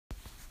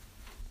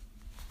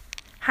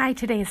Hi,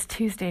 today is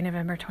Tuesday,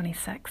 November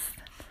 26th.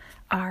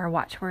 Our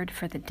watchword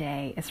for the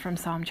day is from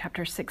Psalm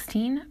chapter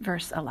 16,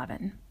 verse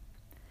 11.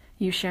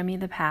 You show me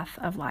the path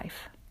of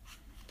life.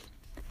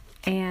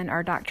 And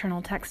our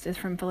doctrinal text is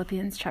from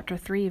Philippians chapter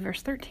 3,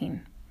 verse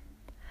 13.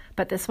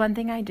 But this one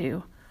thing I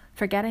do,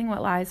 forgetting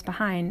what lies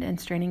behind and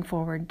straining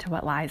forward to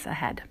what lies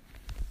ahead.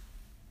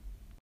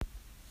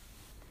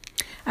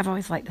 I've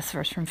always liked this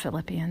verse from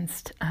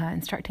Philippians,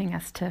 instructing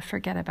us to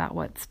forget about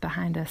what's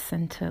behind us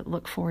and to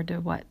look forward to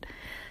what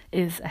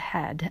is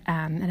ahead.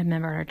 And a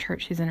member at our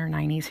church who's in her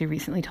 90s who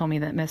recently told me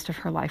that most of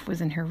her life was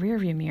in her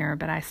rearview mirror,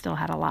 but I still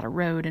had a lot of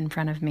road in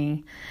front of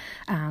me.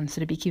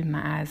 So to be keeping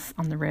my eyes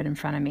on the road in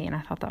front of me. And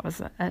I thought that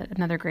was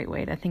another great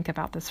way to think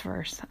about this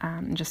verse,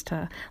 just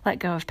to let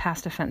go of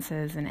past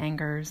offenses and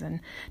angers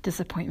and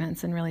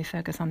disappointments and really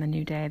focus on the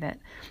new day that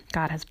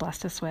God has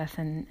blessed us with,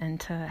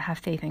 and to have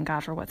faith in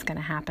God for what's going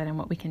to happen and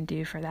what we can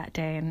do for that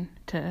day and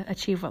to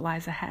achieve what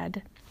lies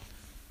ahead.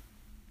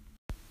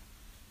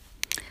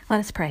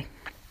 Let us pray.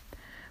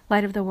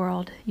 Light of the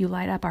world, you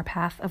light up our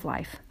path of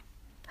life.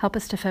 Help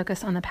us to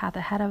focus on the path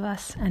ahead of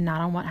us and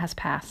not on what has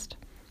passed.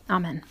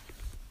 Amen.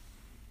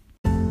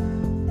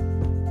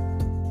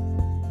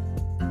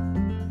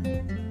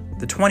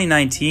 The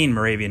 2019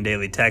 Moravian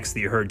Daily Text that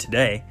you heard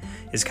today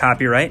is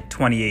copyright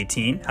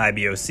 2018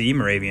 IBOC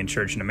Moravian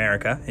Church in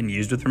America and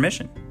used with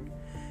permission.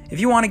 If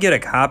you want to get a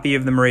copy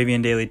of the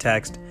Moravian Daily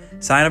Text,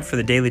 sign up for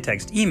the Daily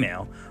Text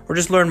email, or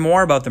just learn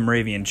more about the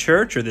Moravian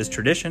Church or this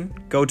tradition,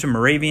 go to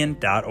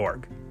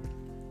moravian.org.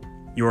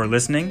 You are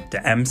listening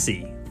to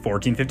MC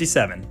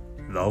 1457,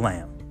 The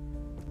Lamb.